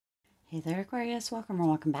Hey there, Aquarius. Welcome or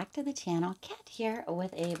welcome back to the channel. Kat here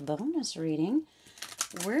with a bonus reading.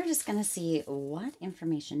 We're just going to see what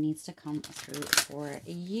information needs to come through for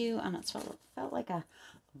you. And it felt like a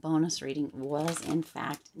bonus reading was in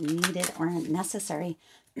fact needed or necessary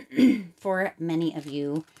for many of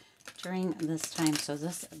you during this time. So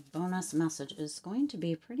this bonus message is going to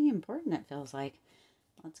be pretty important, it feels like.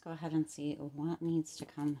 Let's go ahead and see what needs to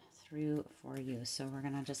come through for you. So we're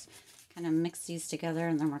going to just kind of mix these together,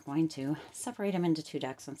 and then we're going to separate them into two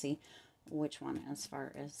decks and see which one, as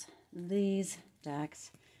far as these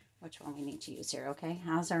decks, which one we need to use here, okay?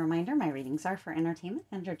 As a reminder, my readings are for entertainment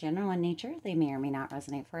and are general in nature. They may or may not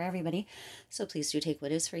resonate for everybody, so please do take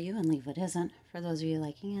what is for you and leave what isn't. For those of you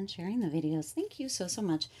liking and sharing the videos, thank you so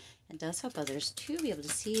much. It does help others to be able to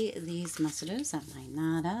see these messages that might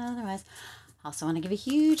not otherwise. Also want to give a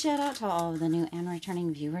huge shout out to all of the new and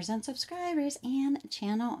returning viewers and subscribers and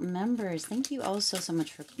channel members. Thank you all so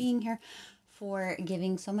much for being here, for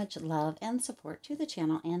giving so much love and support to the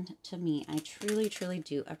channel and to me. I truly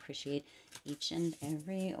do appreciate each and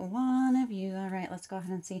every one of you. All right, let's go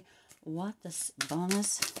ahead and see what this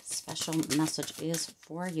bonus special message is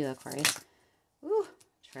for you, Aquarius. Ooh,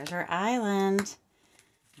 Treasure Island.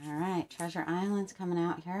 All right, Treasure Island's coming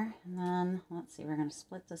out here. And then, let's see, we're going to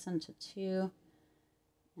split this into two.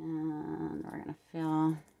 And we're going to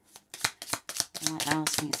feel what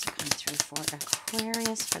else needs to come through for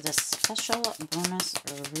Aquarius for this special bonus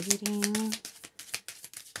reading.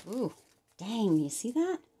 Ooh, dang, you see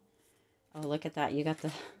that? Oh, look at that. You got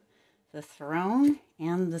the throne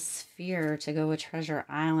and the sphere to go with Treasure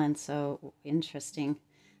Island. So interesting.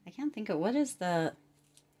 I can't think of, what is the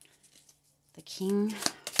King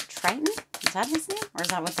Triton? Is that his name? Or is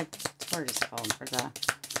that what the word is called? Or the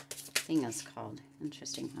thing is called?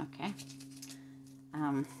 Interesting. Okay.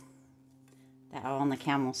 The owl and the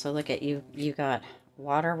camel. So look at you. You got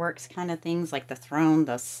waterworks kind of things like the throne,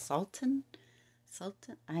 the Sultan.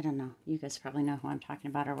 I don't know. You guys probably know who I'm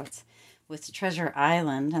talking about, or what's with Treasure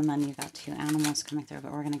Island. And then you got two animals coming through,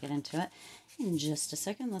 but we're going to get into it in just a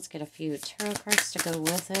second. Let's get a few tarot cards to go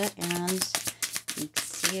with it and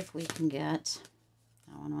see if we can get...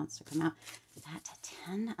 That one wants to come out. That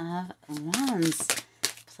 10 of Wands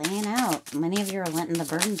playing out. Many of you are letting the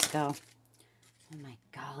burdens go. Oh my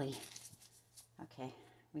golly. Okay,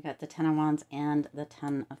 we got the 10 of Wands and the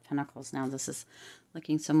 10 of Pentacles. Now this is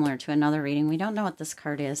looking similar to another reading. We don't know what this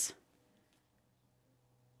card is.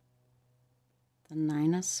 The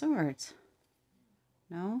 9 of Swords.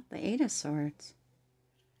 No, the 8 of Swords.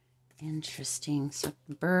 Interesting. So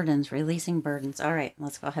burdens, releasing burdens. All right,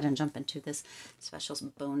 let's go ahead and jump into this special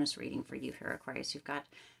bonus reading for you here, Aquarius. You've got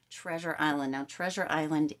Treasure Island. Now, Treasure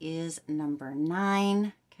Island is number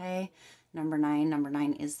 9, okay? Number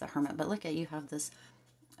 9 is the Hermit. But look at, you have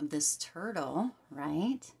this turtle,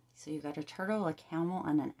 right? So you've got a turtle, a camel,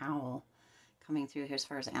 and an owl coming through here as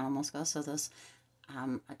far as animals go. So those,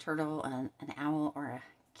 a turtle, an owl, or a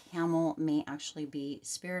camel may actually be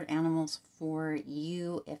spirit animals for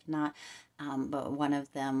you. If not, but one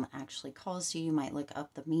of them actually calls you. You might look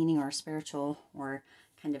up the meaning or spiritual or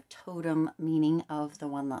kind of totem meaning of the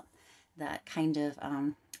one that kind of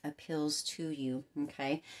appeals to you.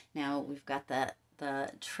 Okay, now we've got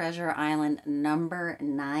the Treasure Island number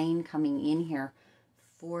 9 coming in here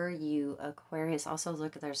for you, Aquarius. Also,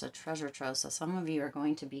 look, there's a treasure trove. So some of you are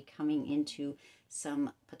going to be coming into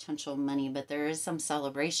some potential money, but there is some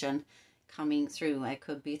celebration coming through. It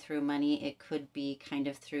could be through money. It could be kind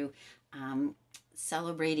of through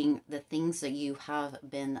celebrating the things that you have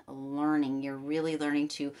been learning. You're really learning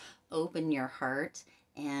to open your heart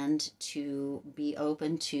and to be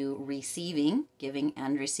open to receiving, giving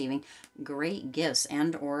and receiving great gifts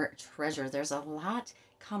and or treasure. There's a lot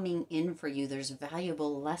coming in for you. There's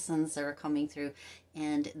valuable lessons that are coming through,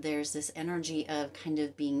 and there's this energy of kind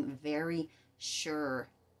of being very sure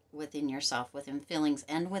within yourself, within feelings,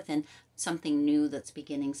 and within something new that's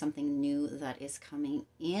beginning, something new that is coming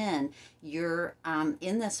in. You're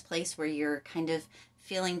in this place where you're kind of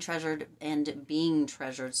feeling treasured and being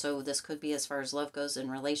treasured. So this could be as far as love goes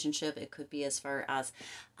in relationship. It could be as far as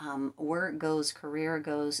work goes, career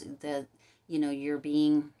goes, that, you know, you're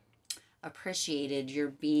being appreciated, you're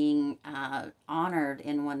being honored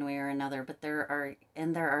in one way or another. But there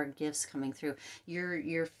are gifts coming through.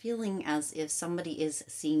 You're feeling as if somebody is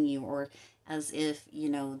seeing you, or as if, you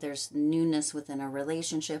know, there's newness within a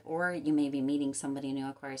relationship, or you may be meeting somebody new,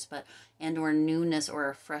 Aquarius, but and or newness or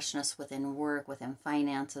a freshness within work, within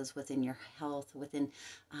finances, within your health, within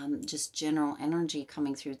just general energy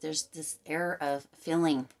coming through. There's this air of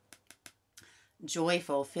feeling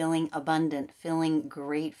joyful, feeling abundant, feeling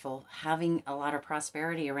grateful, having a lot of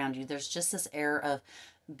prosperity around you. There's just this air of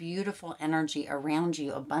beautiful energy around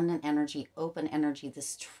you, abundant energy, open energy,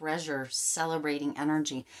 this treasure celebrating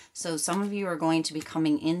energy. So some of you are going to be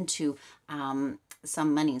coming into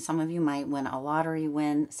some money. Some of you might win a lottery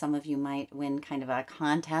win. Some of you might win kind of a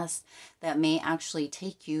contest that may actually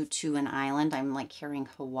take you to an island. I'm like hearing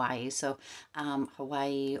Hawaii. So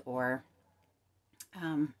Hawaii or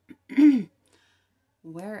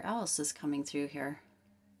where else is coming through here?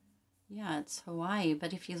 Yeah, it's Hawaii.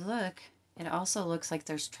 But if you look, it also looks like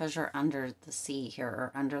there's treasure under the sea here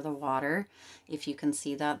or under the water. If you can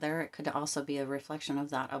see that there, it could also be a reflection of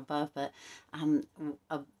that above. But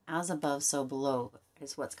as above, so below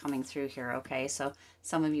is what's coming through here. Okay, so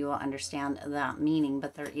some of you will understand that meaning,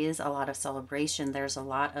 but there is a lot of celebration. There's a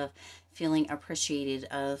lot of feeling appreciated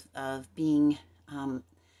of being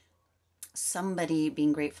somebody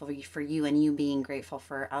being grateful for you and you being grateful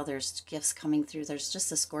for others, gifts coming through. There's just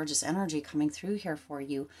this gorgeous energy coming through here for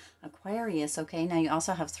you, Aquarius. Okay, now you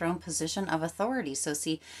also have throne position of authority. So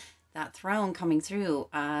see, that throne coming through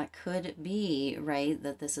could be, right,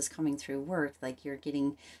 that this is coming through work, like you're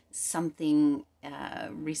getting something,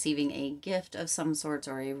 receiving a gift of some sort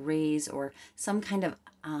or a raise or some kind of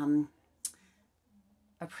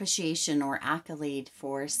appreciation or accolade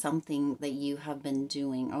for something that you have been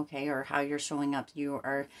doing, okay, or how you're showing up. You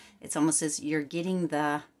are, it's almost as you're getting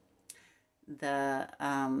the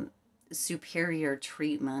superior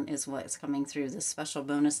treatment is what's coming through. This special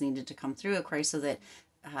bonus needed to come through, Aquarius, so that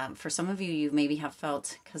for some of you, you maybe have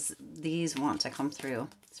felt, because these want to come through,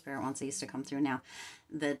 Spirit wants these to come through now,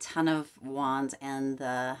 the Ten of Wands and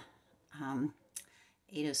the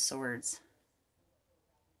Eight of Swords.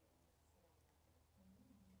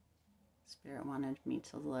 Spirit wanted me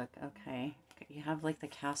to look. Okay, you have like the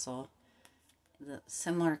castle, the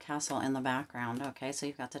similar castle in the background. Okay, so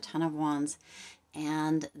you've got the Ten of Wands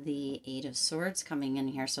and the Eight of Swords coming in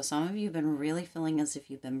here. So some of you have been really feeling as if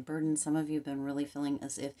you've been burdened. Some of you have been really feeling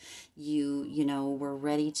as if you know, were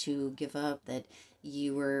ready to give up, that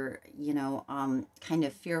you were, you know, kind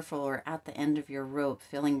of fearful or at the end of your rope,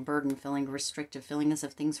 feeling burdened, feeling restricted, feeling as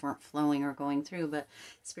if things weren't flowing or going through. But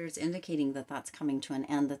Spirit's indicating that that's coming to an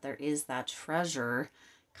end, that there is that treasure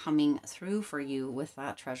coming through for you with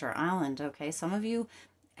that treasure island. Okay, some of you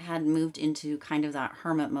had moved into kind of that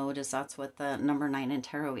hermit mode, as that's what the number 9 in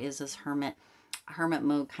tarot is hermit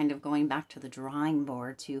mode, kind of going back to the drawing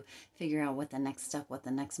board to figure out what the next step, what the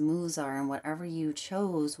next moves are, and whatever you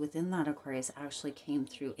chose within that, Aquarius, actually came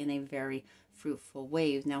through in a very fruitful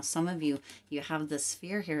way. Now some of you have this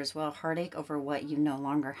fear here as well, heartache over what you no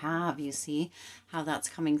longer have. You see how that's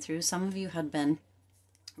coming through. Some of you had been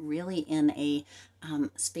really in a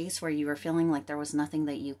space where you were feeling like there was nothing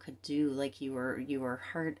that you could do, like you were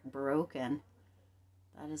heartbroken.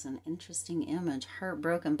 That is an interesting image,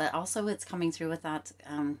 heartbroken, but also it's coming through with that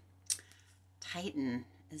Titan.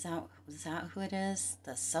 Is that who it is?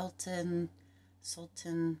 The Sultan,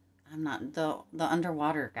 I'm not, the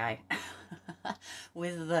underwater guy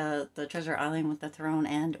with the treasure island, with the throne,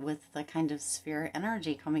 and with the kind of sphere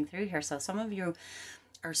energy coming through here. So some of you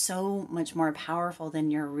are so much more powerful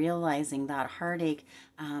than you're realizing. That heartache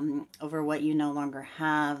over what you no longer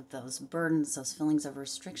have, those burdens, those feelings of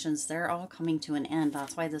restrictions, they're all coming to an end.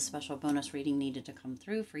 That's why this special bonus reading needed to come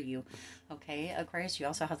through for you. Okay, Aquarius, you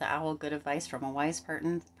also have the owl, good advice from a wise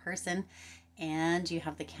person, and you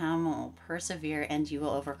have the camel, persevere and you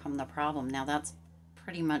will overcome the problem. Now that's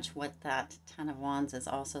pretty much what that Ten of Wands is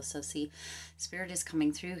also. So see, Spirit is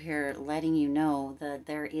coming through here letting you know that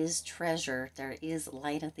there is treasure, there is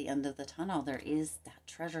light at the end of the tunnel, there is that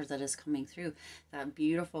treasure that is coming through, that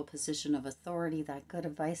beautiful position of authority, that good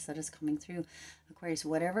advice that is coming through. Aquarius,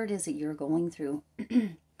 whatever it is that you're going through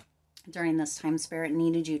during this time, Spirit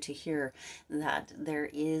needed you to hear that there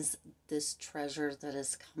is this treasure that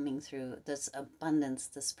is coming through, this abundance,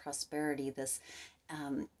 this prosperity, this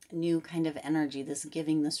new kind of energy, this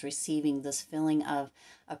giving, this receiving, this feeling of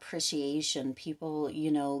appreciation, people, you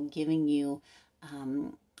know, giving you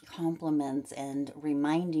compliments and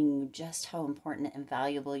reminding you just how important and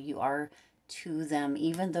valuable you are to them,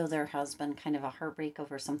 even though there has been kind of a heartbreak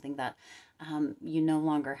over something that you no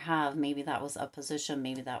longer have. Maybe that was a position,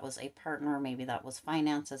 maybe that was a partner, maybe that was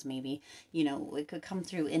finances, maybe, you know, it could come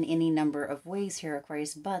through in any number of ways here,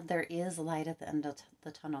 Aquarius, but there is light at the end of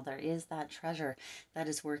the tunnel. There is that treasure that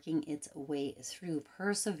is working its way through.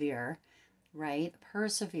 Persevere, right?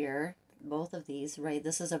 Persevere. Both of these, right?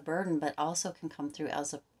 This is a burden, but also can come through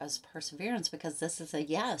as perseverance, because this is a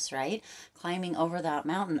yes, right? Climbing over that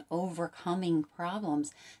mountain, overcoming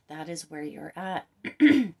problems. That is where you're at.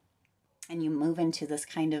 And you move into this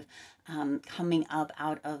kind of coming up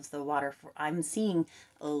out of the water. I'm seeing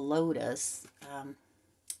a lotus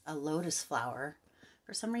flower,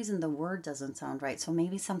 for some reason the word doesn't sound right. So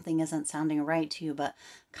maybe something isn't sounding right to you, but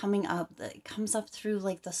coming up, it comes up through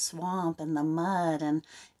like the swamp and the mud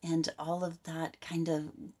and all of that kind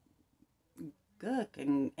of gook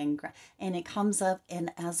and it comes up,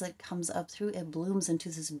 and as it comes up through, it blooms into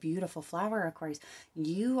this beautiful flower. Aquarius,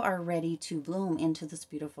 you are ready to bloom into this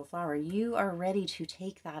beautiful flower. You are ready to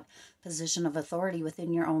take that position of authority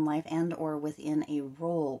within your own life and or within a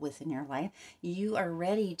role within your life. You are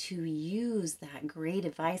ready to use that great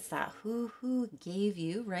advice that who gave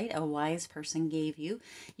you, right? A wise person gave you.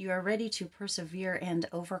 You are ready to persevere and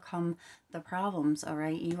overcome the problems. All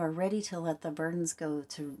right, you are ready to let the burdens go,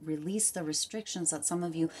 to release the restrictions that some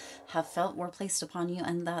of you have felt were placed upon you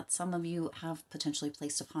and that some of you have potentially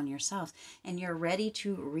placed upon yourselves, and you're ready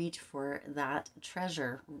to reach for that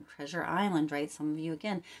treasure island, right? Some of you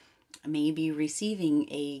again may be receiving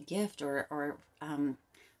a gift or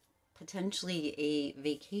potentially a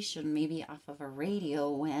vacation, maybe off of a radio,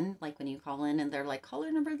 when you call in and they're like, caller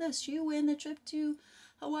number this, you win a trip to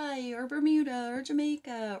Hawaii or Bermuda or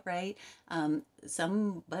Jamaica, right?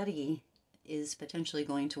 Somebody is potentially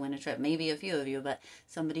going to win a trip. Maybe a few of you, but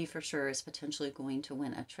somebody for sure is potentially going to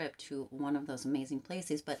win a trip to one of those amazing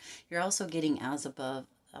places. But you're also getting as above,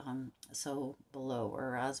 so below,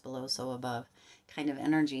 or as below, so above kind of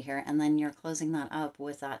energy here. And then you're closing that up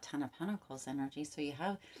with that Ten of Pentacles energy. So you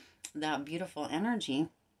have that beautiful energy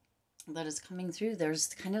that is coming through. There's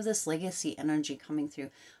kind of this legacy energy coming through.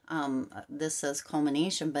 This says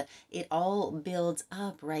culmination, but it all builds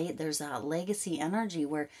up, right? There's that legacy energy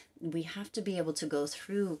where we have to be able to go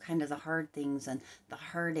through kind of the hard things and the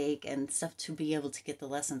heartache and stuff to be able to get the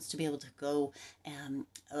lessons, to be able to go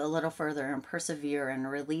a little further and persevere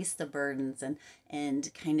and release the burdens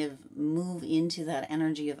and kind of move into that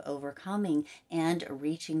energy of overcoming and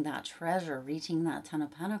reaching that treasure, reaching that Ten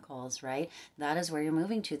of Pentacles, right? That is where you're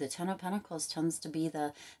moving to. The Ten of Pentacles tends to be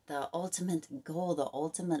the ultimate goal, the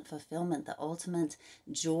ultimate fulfillment, the ultimate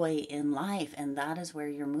joy in life, and that is where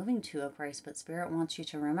you're moving to, Aquarius. But Spirit wants you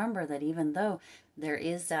to remember that even though there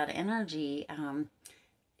is that energy,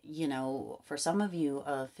 you know, for some of you,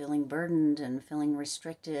 feeling burdened and feeling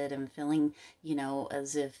restricted and feeling, you know,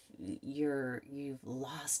 as if you've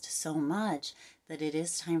lost so much, that it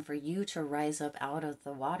is time for you to rise up out of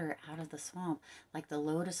the water, out of the swamp, like the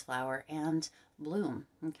lotus flower, and bloom.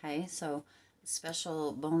 Okay, so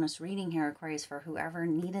special bonus reading here, Aquarius, for whoever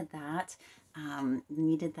needed that.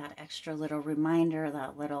 Needed that extra little reminder,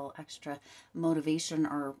 that little extra motivation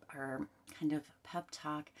or kind of pep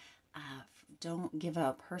talk. Don't give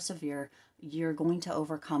up, persevere. You're going to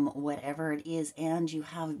overcome whatever it is, and you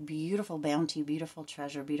have beautiful bounty, beautiful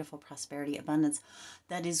treasure, beautiful prosperity, abundance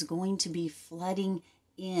that is going to be flooding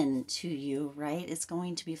into you, right? It's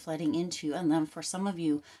going to be flooding into you. And then for some of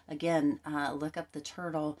you, again, look up the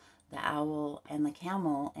turtle, the owl, and the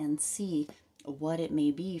camel and see what it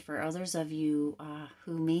may be. For others of you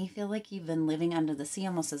who may feel like you've been living under the sea,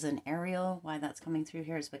 almost as an Ariel, why that's coming through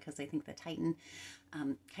here is because I think the Titan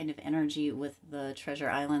kind of energy with the treasure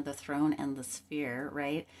island, the throne, and the sphere,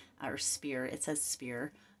 right? Or spear. It says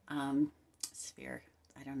spear. Sphere.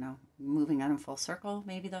 I don't know. Moving on in full circle.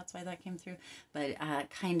 Maybe that's why that came through. But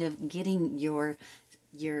kind of getting your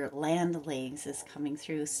land legs is coming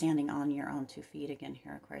through, standing on your own 2 feet again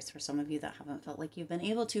here, Aquarius. For some of you that haven't felt like you've been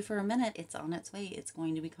able to for a minute, it's on its way. It's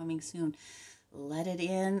going to be coming soon. Let it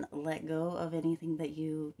in. Let go of anything that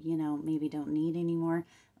you know, maybe don't need anymore.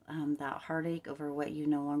 That heartache over what you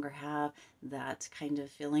no longer have, that kind of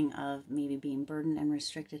feeling of maybe being burdened and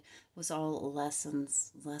restricted, was all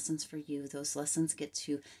lessons for you. Those lessons get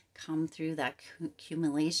to come through that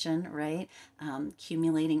accumulation, right?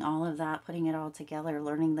 Accumulating all of that, putting it all together,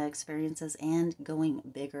 learning the experiences, and going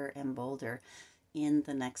bigger and bolder in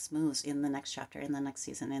the next moves, in the next chapter, in the next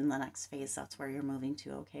season, in the next phase. That's where you're moving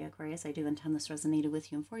to. Okay, Aquarius, I do intend this resonated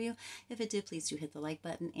with you and for you. If it did, please do hit the like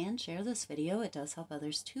button and share this video. It does help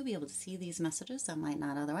others to be able to see these messages that might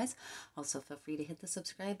not otherwise. Also, feel free to hit the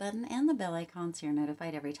subscribe button and the bell icon so you're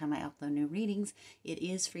notified every time I upload new readings. It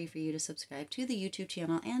is free for you to subscribe to the YouTube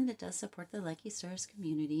channel, and it does support the Lucky Stars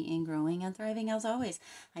community in growing and thriving. As always,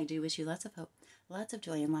 I do wish you lots of hope, lots of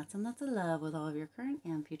joy, and lots of love with all of your current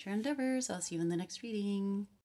and future endeavors. I'll see you in the next reading.